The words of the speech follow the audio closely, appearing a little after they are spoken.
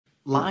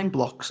line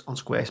blocks on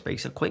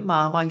Squarespace are quite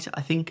Marmite.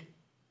 I think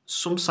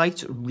some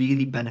sites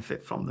really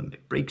benefit from them.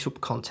 It breaks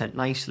up content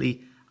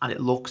nicely and it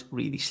looks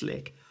really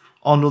slick.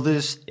 On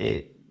others,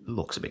 it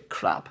looks a bit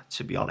crap,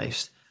 to be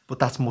honest, but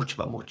that's much of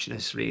a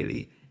muchness,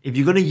 really. If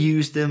you're going to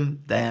use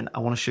them, then I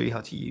want to show you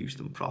how to use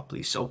them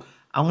properly. So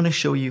I'm going to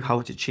show you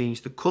how to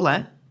change the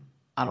color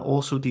and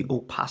also the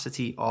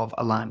opacity of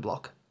a line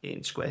block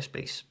in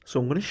Squarespace. So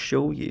I'm going to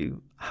show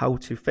you how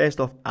to first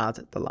off add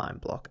the line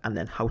block and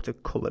then how to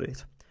color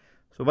it.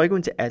 So if I go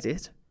into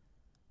edit,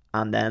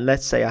 and then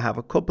let's say I have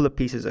a couple of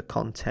pieces of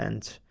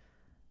content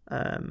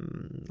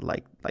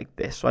like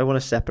this. So I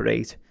want to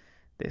separate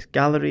this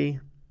gallery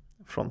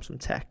from some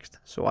text.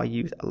 So I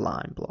use a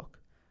line block.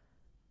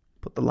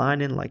 Put the line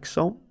in like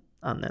so,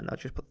 and then I'll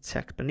just put the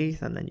text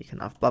beneath, and then you can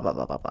have blah, blah,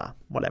 blah, blah, blah,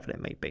 whatever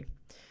it may be.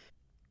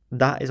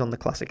 That is on the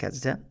classic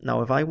editor.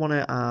 Now, if I want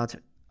to add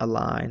a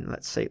line,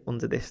 let's say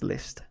under this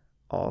list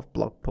of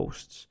blog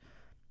posts,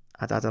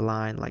 I'd add a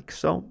line like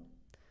so.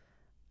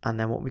 And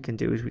then what we can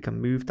do is we can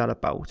move that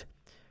about,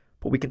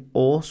 but we can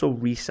also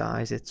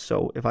resize it.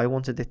 So if I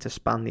wanted it to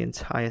span the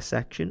entire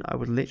section, I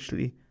would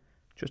literally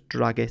just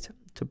drag it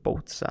to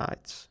both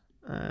sides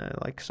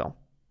like so.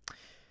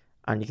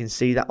 And you can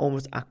see that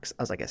almost acts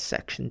as like a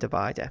section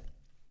divider.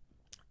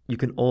 You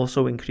can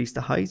also increase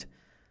the height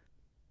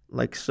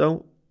like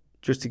so,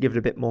 just to give it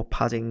a bit more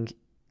padding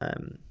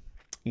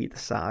either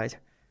side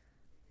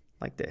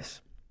like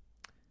this.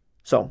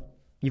 So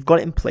you've got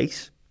it in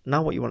place.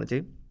 Now what you want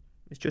to do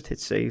is just hit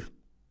save,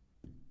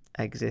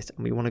 exit,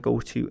 and we want to go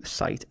to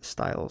site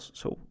styles.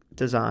 So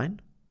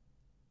design,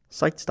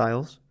 site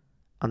styles,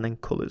 and then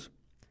colors.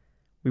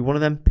 We want to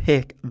then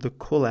pick the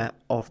color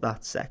of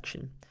that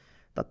section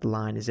that the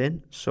line is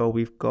in. So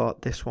we've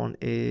got this one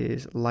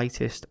is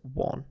lightest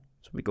 1.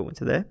 So we go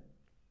into there.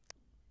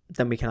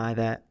 Then we can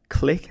either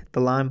click the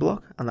line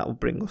block and that will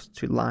bring us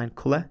to line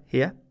color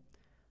here.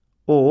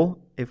 Or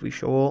if we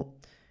show,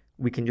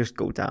 we can just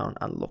go down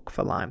and look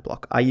for line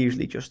block. I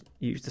usually just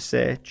use the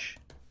search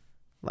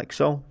like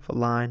so for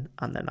line,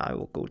 and then I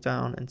will go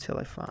down until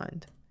I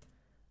find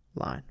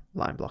line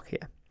block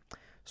here.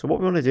 So what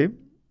we want to do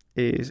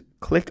is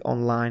click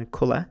on line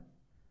color,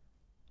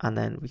 and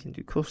then we can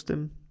do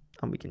custom,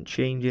 and we can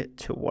change it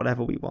to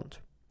whatever we want.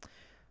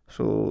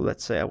 So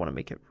let's say I want to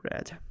make it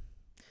red.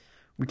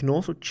 We can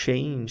also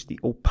change the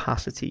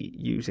opacity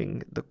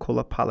using the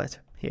color palette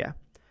here.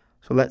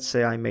 So let's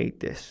say I made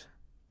this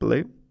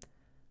blue.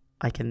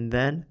 I can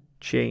then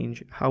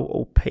change how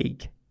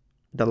opaque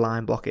the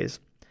line block is.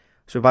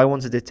 So if I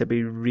wanted it to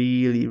be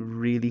really,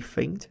 really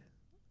faint,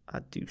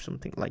 I'd do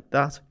something like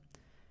that.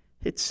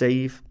 Hit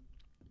save,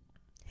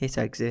 hit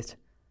exit,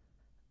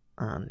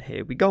 and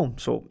here we go.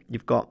 So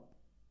you've got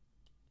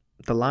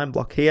the line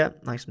block here,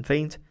 nice and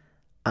faint,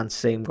 and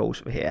same goes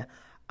for here.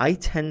 I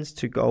tend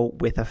to go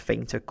with a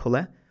fainter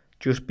color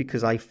just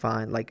because I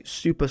find like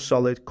super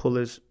solid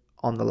colors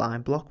on the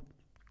line block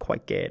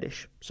quite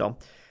garish. So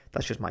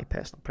that's just my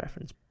personal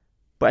preference.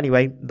 But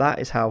anyway, that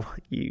is how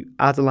you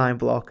add a line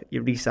block,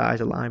 you resize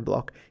a line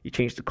block, you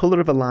change the color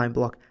of a line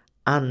block,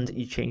 and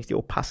you change the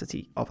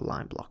opacity of a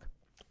line block.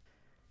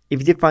 If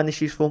you did find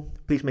this useful,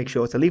 please make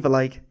sure to leave a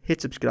like,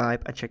 hit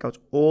subscribe, and check out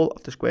all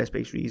of the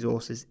Squarespace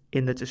resources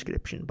in the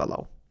description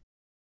below.